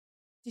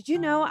Did you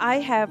know I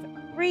have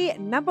three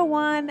number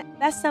one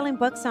best selling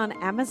books on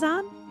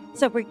Amazon?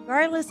 So,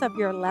 regardless of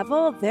your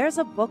level, there's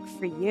a book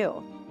for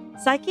you.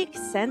 Psychic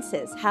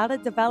Senses: How to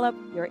Develop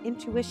Your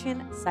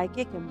Intuition,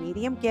 Psychic, and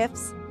Medium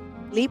Gifts.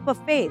 Leap of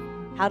Faith: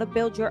 How to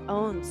Build Your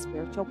Own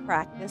Spiritual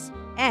Practice.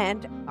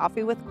 And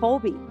Coffee with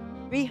Colby: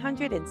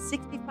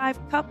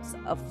 365 Cups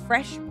of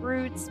Fresh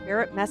Brewed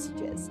Spirit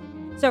Messages.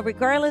 So,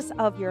 regardless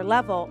of your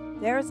level,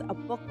 there's a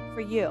book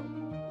for you.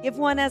 Give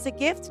one as a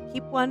gift,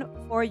 keep one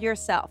for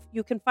yourself.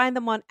 You can find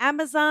them on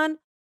Amazon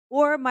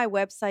or my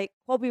website,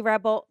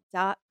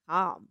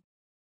 colbyrebel.com.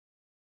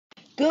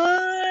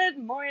 Good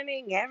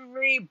morning,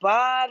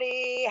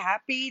 everybody.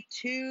 Happy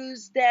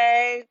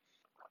Tuesday.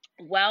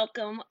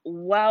 Welcome,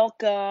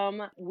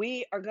 welcome.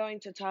 We are going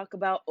to talk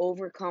about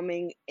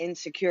overcoming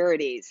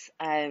insecurities.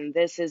 And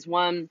this is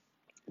one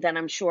that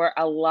I'm sure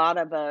a lot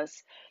of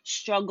us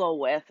struggle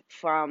with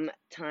from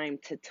time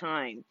to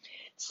time.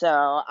 So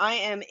I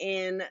am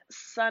in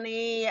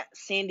sunny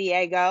San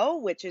Diego,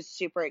 which is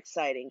super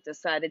exciting.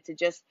 Decided to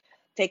just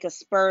take a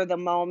spur of the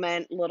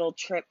moment little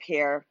trip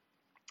here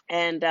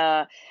and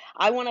I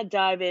want to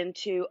dive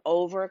into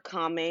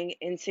overcoming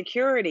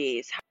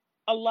insecurities.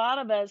 A lot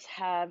of us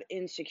have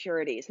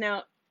insecurities.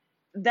 Now,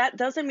 that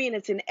doesn't mean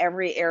it's in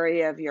every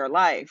area of your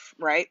life,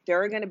 right?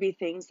 There are going to be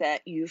things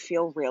that you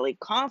feel really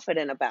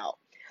confident about.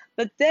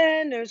 But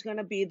then there's going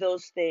to be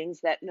those things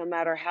that no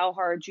matter how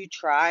hard you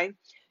try,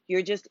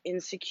 you're just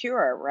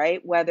insecure,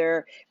 right?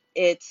 Whether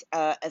it's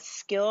a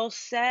skill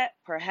set,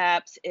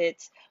 perhaps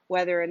it's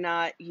whether or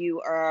not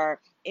you are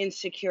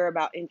insecure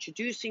about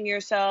introducing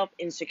yourself,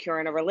 insecure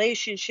in a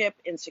relationship,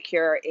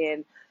 insecure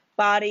in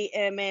body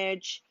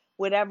image,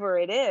 whatever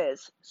it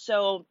is.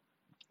 So,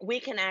 we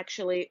can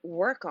actually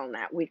work on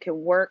that. We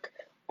can work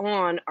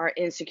on our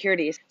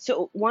insecurities.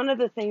 So, one of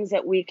the things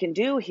that we can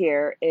do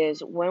here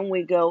is when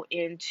we go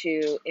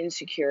into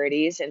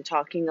insecurities and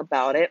talking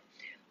about it,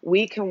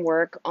 we can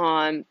work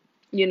on,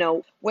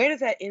 where does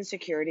that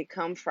insecurity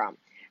come from?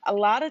 A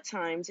lot of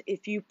times,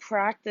 if you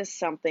practice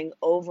something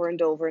over and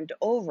over and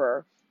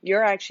over,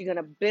 you're actually going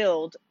to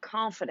build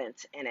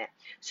confidence in it.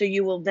 So,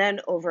 you will then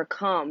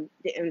overcome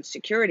the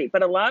insecurity.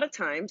 But a lot of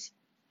times,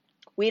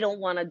 we don't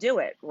want to do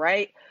it,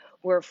 right?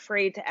 We're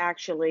afraid to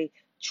actually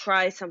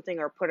try something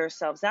or put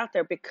ourselves out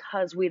there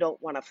because we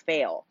don't want to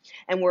fail.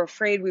 And we're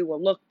afraid we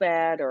will look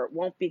bad or it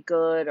won't be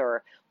good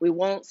or we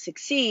won't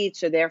succeed,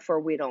 so therefore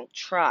we don't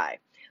try.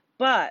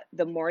 But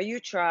the more you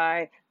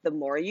try, the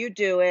more you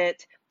do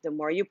it, the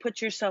more you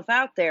put yourself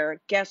out there,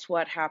 guess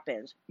what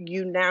happens?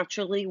 You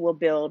naturally will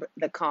build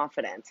the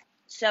confidence.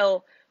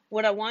 So,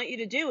 what I want you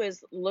to do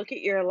is look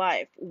at your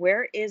life.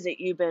 Where is it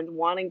you've been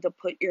wanting to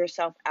put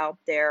yourself out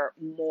there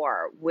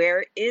more?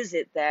 Where is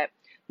it that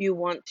you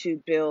want to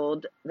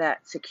build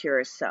that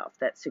secure self,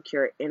 that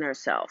secure inner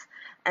self?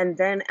 And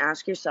then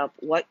ask yourself,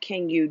 what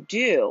can you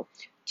do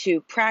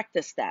to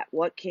practice that?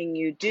 What can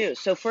you do?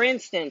 So, for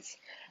instance,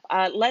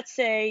 let's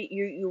say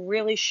you're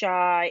really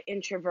shy,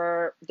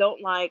 introvert,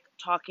 don't like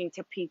talking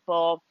to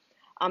people,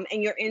 and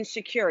you're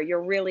insecure.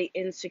 You're really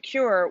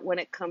insecure when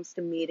it comes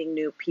to meeting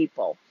new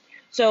people.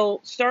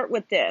 So start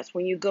with this.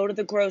 When you go to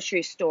the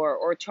grocery store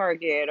or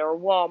Target or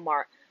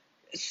Walmart,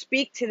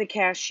 speak to the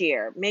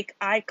cashier, make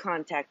eye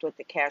contact with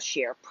the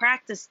cashier,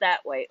 practice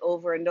that way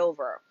over and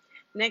over.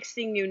 Next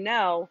thing you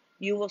know,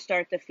 you will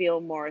start to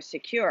feel more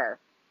secure.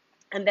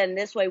 And then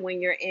this way,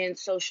 when you're in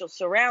social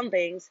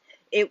surroundings,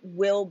 it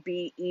will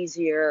be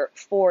easier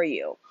for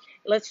you.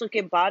 Let's look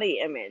at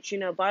body image.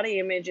 Body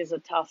image is a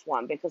tough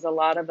one because a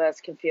lot of us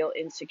can feel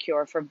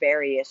insecure for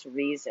various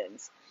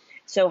reasons.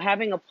 So,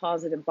 having a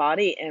positive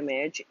body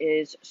image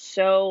is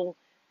so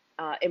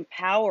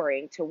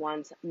empowering to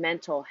one's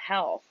mental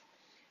health.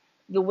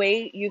 The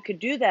way you could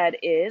do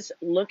that is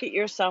look at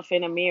yourself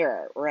in a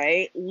mirror,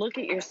 right? Look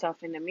at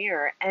yourself in the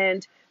mirror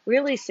and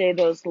really say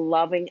those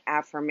loving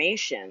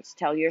affirmations.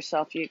 Tell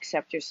yourself you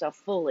accept yourself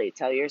fully.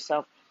 Tell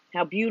yourself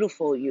how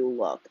beautiful you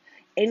look.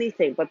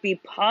 Anything, but be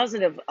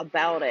positive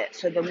about it.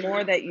 So the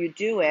more that you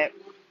do it,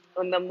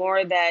 and the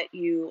more that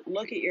you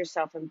look at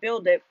yourself and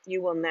build it,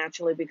 you will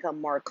naturally become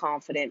more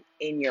confident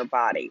in your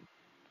body.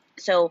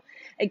 So,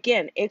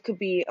 again, it could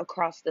be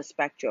across the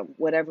spectrum,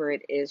 whatever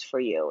it is for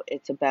you.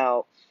 It's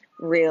about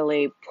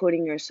really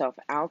putting yourself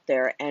out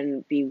there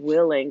and be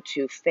willing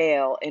to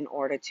fail in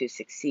order to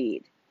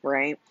succeed,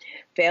 right?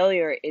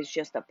 Failure is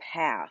just a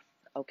path.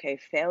 Okay,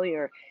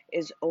 failure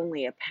is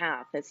only a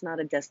path, it's not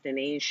a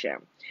destination.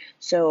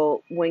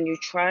 So, when you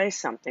try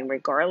something,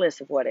 regardless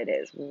of what it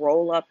is,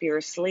 roll up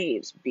your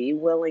sleeves, be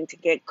willing to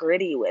get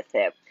gritty with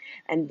it,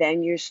 and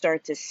then you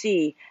start to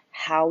see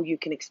how you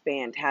can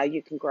expand, how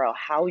you can grow,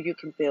 how you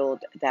can build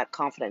that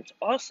confidence.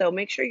 Also,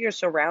 make sure you're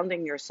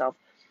surrounding yourself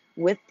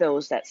with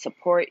those that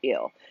support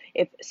you.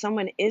 If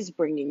someone is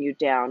bringing you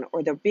down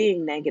or they're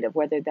being negative,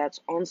 whether that's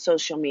on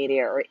social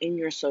media or in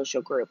your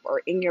social group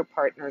or in your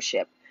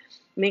partnership,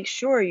 make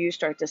sure you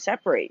start to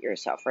separate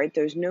yourself, right?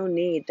 There's no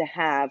need to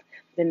have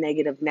the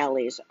negative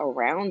Nellies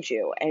around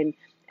you. And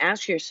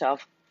ask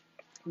yourself,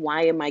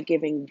 why am I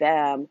giving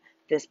them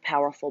this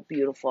powerful,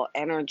 beautiful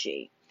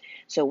energy?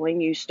 So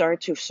when you start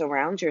to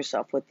surround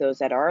yourself with those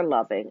that are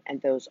loving and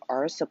those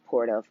are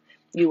supportive,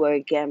 you will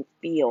again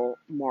feel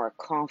more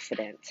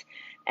confident.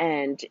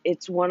 And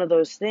it's one of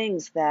those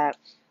things that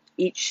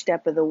each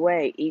step of the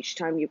way, each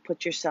time you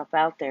put yourself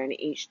out there and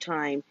each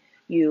time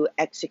you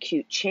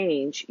execute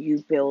change,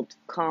 you build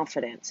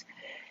confidence.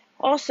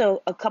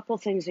 Also, a couple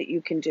things that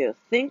you can do.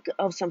 Think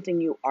of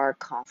something you are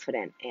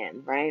confident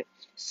in, right?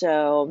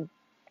 So,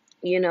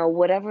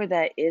 whatever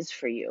that is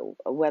for you,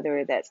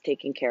 whether that's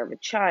taking care of a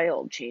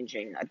child,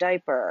 changing a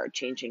diaper,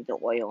 changing the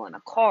oil in a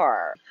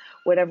car,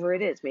 whatever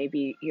it is,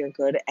 maybe you're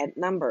good at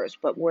numbers,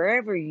 but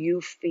wherever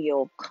you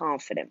feel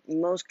confident,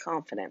 most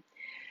confident,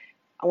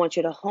 I want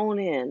you to hone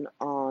in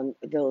on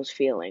those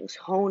feelings,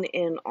 hone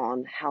in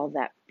on how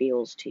that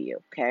feels to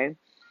you, okay?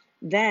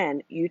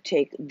 Then you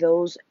take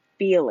those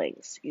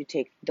feelings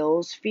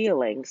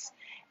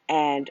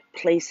and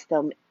place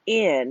them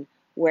in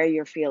where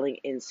you're feeling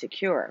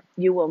insecure.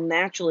 You will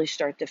naturally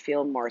start to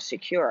feel more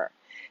secure.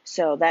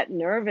 So that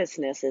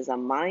nervousness is a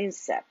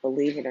mindset,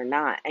 believe it or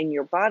not, and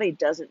your body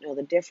doesn't know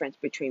the difference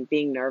between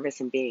being nervous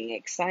and being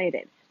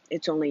excited.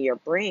 It's only your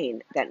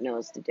brain that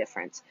knows the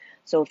difference.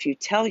 So if you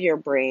tell your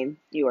brain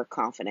you are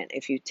confident,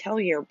 if you tell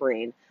your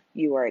brain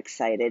you are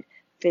excited,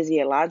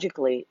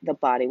 physiologically, the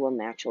body will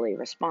naturally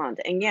respond.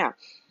 And yeah,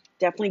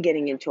 definitely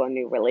getting into a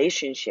new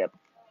relationship,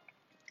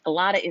 a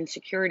lot of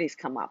insecurities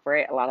come up,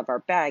 right? A lot of our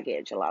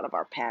baggage, a lot of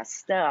our past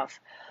stuff.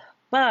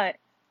 But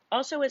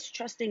also, it's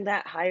trusting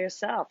that higher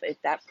self.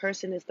 If that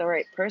person is the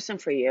right person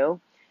for you,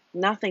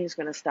 nothing's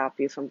going to stop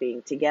you from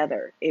being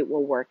together. It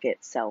will work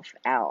itself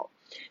out.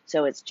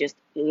 So it's just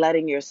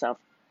letting yourself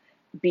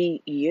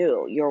be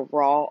you, your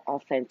raw,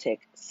 authentic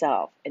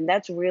self. And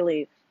that's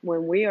really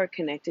when we are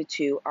connected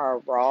to our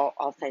raw,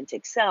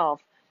 authentic self,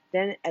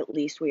 then at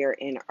least we are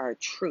in our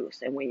truth.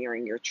 And when you're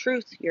in your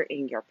truth, you're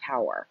in your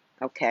power.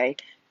 Okay?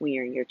 When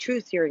you're in your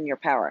truth, you're in your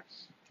power.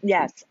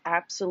 Yes,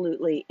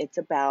 absolutely. It's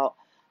about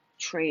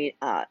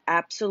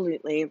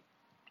absolutely.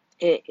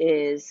 It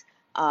is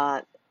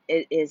uh,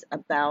 it is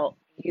about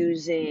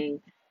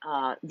using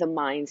the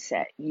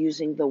mindset,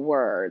 using the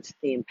words,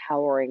 the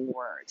empowering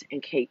words,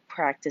 and keep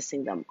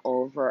practicing them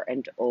over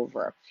and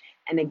over.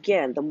 And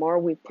again, the more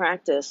we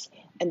practice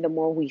and the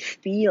more we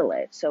feel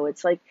it. So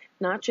it's like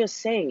not just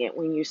saying it.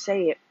 When you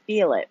say it,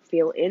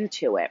 feel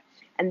into it.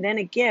 And then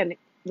again,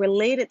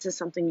 relate it to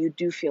something you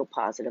do feel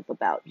positive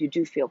about, you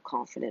do feel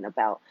confident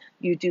about,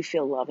 you do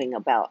feel loving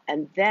about.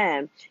 And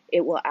then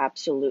it will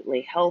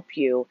absolutely help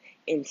you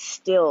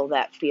instill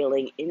that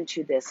feeling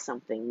into this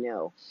something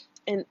new.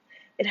 And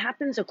it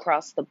happens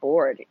across the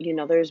board.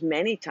 There's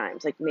many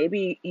times, like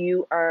maybe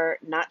you are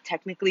not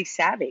technically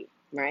savvy,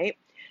 right?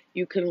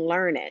 You can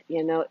learn it.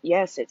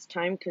 Yes, it's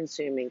time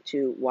consuming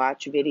to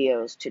watch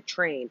videos, to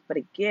train, but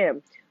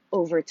again,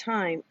 over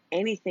time,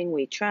 anything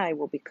we try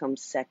will become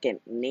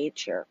second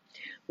nature.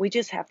 We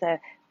just have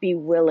to be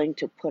willing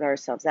to put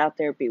ourselves out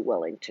there, be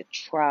willing to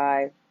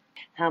try.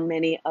 How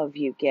many of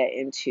you get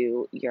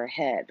into your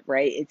head,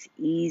 right? It's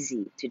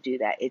easy to do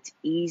that. It's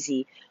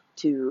easy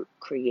to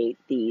create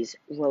these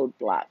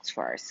roadblocks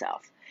for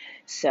ourselves.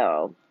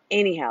 So,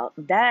 anyhow,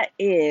 that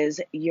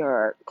is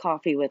your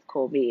coffee with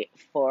Colby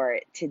for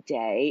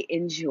today.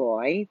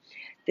 Enjoy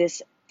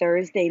this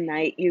Thursday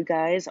night, you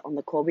guys, on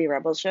the Colby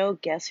Rebel Show.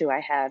 Guess who I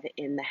have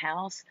in the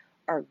house?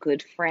 Our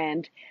good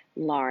friend,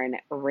 Lauren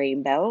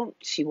Rainbow.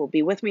 She will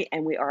be with me,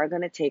 and we are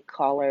going to take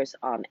callers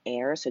on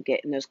air, so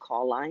get in those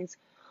call lines.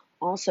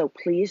 Also,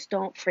 please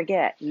don't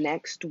forget,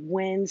 next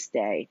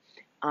Wednesday,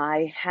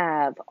 I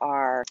have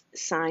our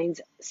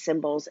signs,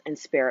 symbols, and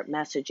spirit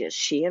messages.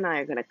 She and I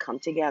are going to come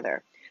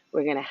together.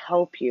 We're going to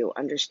help you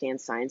understand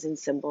signs and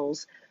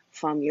symbols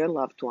from your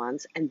loved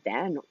ones, and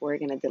then we're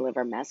going to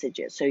deliver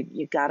messages. So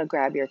you got to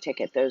grab your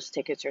ticket. Those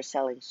tickets are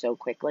selling so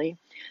quickly.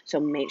 So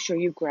make sure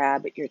you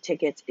grab your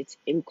tickets. It's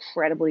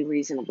incredibly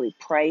reasonably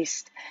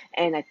priced,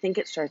 and I think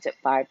it starts at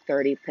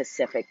 5:30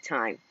 Pacific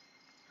time.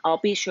 I'll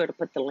be sure to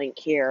put the link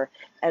here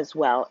as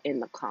well in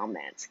the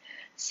comments.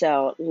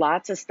 So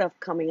lots of stuff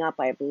coming up.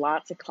 I have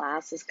lots of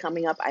classes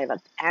coming up. I have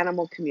an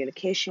animal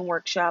communication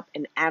workshop,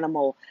 an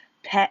animal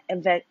pet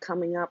event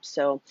coming up.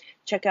 So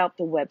check out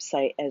the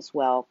website as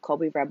well,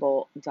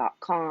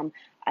 colbyrebel.com.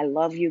 I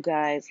love you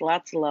guys.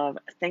 Lots of love.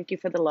 Thank you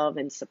for the love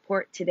and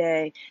support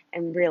today.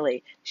 And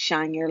really,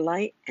 shine your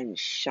light and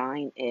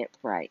shine it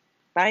bright.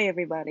 Bye,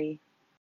 everybody.